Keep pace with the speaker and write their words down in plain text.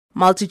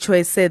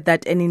MultiChoice said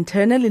that an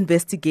internal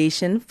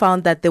investigation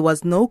found that there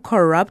was no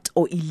corrupt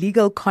or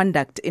illegal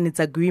conduct in its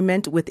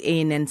agreement with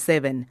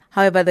ANN7.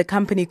 However, the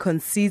company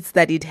concedes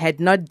that it had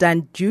not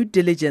done due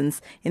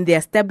diligence in the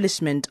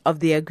establishment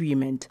of the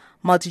agreement.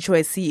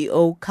 MultiChoice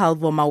CEO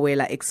Calvo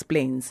Mawela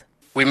explains.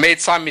 We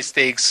made some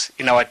mistakes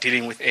in our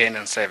dealing with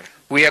ANN7.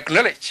 We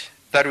acknowledge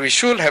that we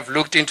should have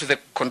looked into the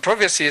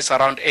controversies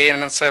around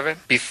ANN7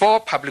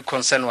 before public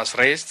concern was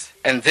raised,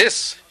 and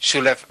this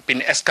should have been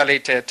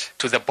escalated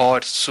to the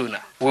board sooner.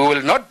 We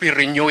will not be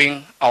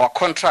renewing our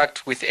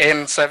contract with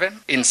ANN7.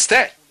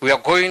 Instead, we are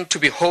going to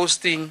be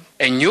hosting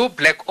a new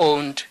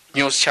black-owned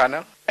news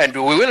channel, and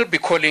we will be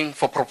calling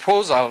for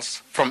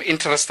proposals from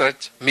interested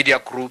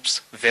media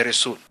groups very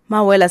soon.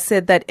 Mawela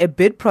said that a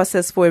bid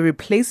process for a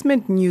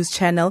replacement news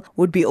channel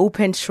would be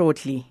opened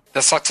shortly.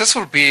 The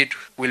successful bid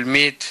will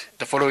meet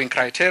the following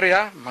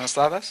criteria, amongst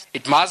others.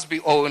 It must be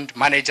owned,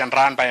 managed and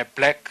run by a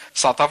black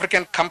South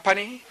African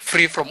company,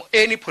 free from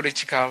any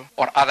political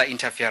or other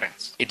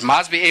interference. It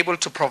must be able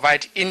to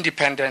provide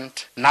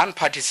independent,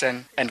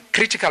 non-partisan and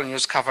critical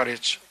news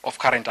coverage of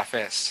current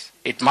affairs.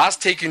 It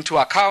must take into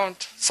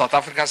account South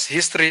Africa's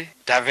history,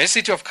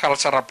 diversity of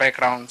cultural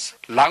backgrounds,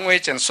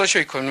 language and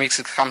socio-economic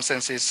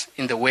circumstances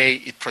in the way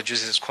it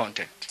produces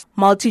content.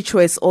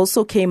 MultiChoice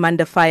also came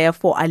under fire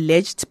for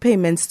alleged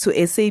payments to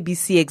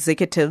SABC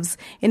executives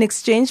in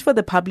exchange for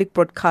the public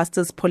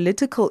broadcaster's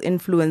political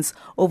influence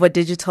over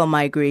digital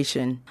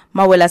migration.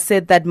 Mawela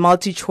said that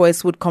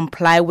MultiChoice would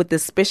comply with the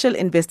Special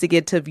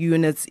Investigative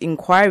Unit's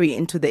inquiry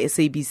into the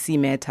SABC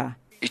matter.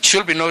 It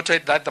should be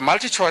noted that the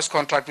MultiChoice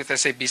contract with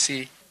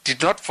SABC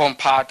did not form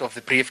part of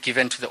the brief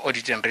given to the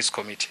Audit and Risk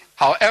Committee.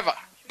 However,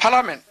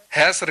 Parliament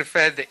has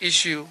referred the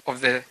issue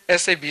of the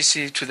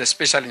SABC to the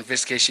Special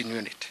Investigation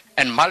Unit,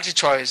 and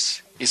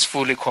MultiChoice is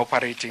fully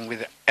cooperating with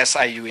the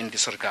SIU in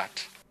this regard.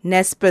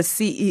 Naspers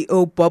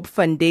CEO Bob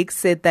van Dijk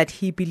said that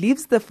he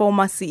believes the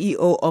former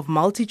CEO of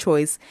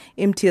MultiChoice,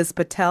 Imtiaz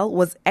Patel,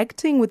 was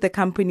acting with the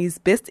company's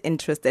best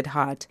interest at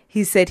heart.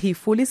 He said he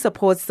fully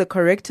supports the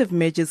corrective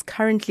measures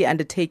currently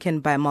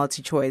undertaken by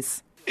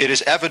MultiChoice. It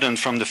is evident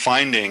from the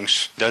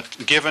findings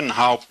that given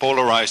how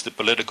polarized the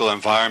political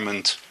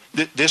environment,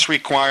 this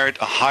required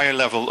a higher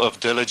level of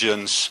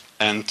diligence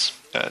and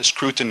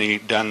scrutiny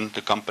than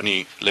the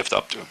company lived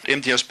up to.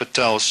 Imtiaz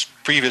Patel's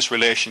previous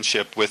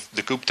relationship with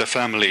the Gupta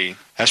family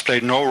has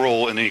played no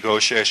role in the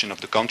negotiation of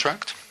the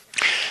contract.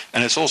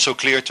 And it's also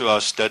clear to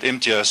us that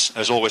Imtiaz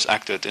has always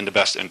acted in the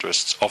best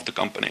interests of the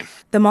company.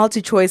 The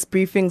MultiChoice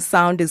briefing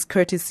sound is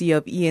courtesy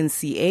of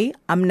ENCA.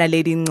 I'm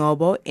Naledi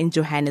Ngobo in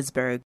Johannesburg.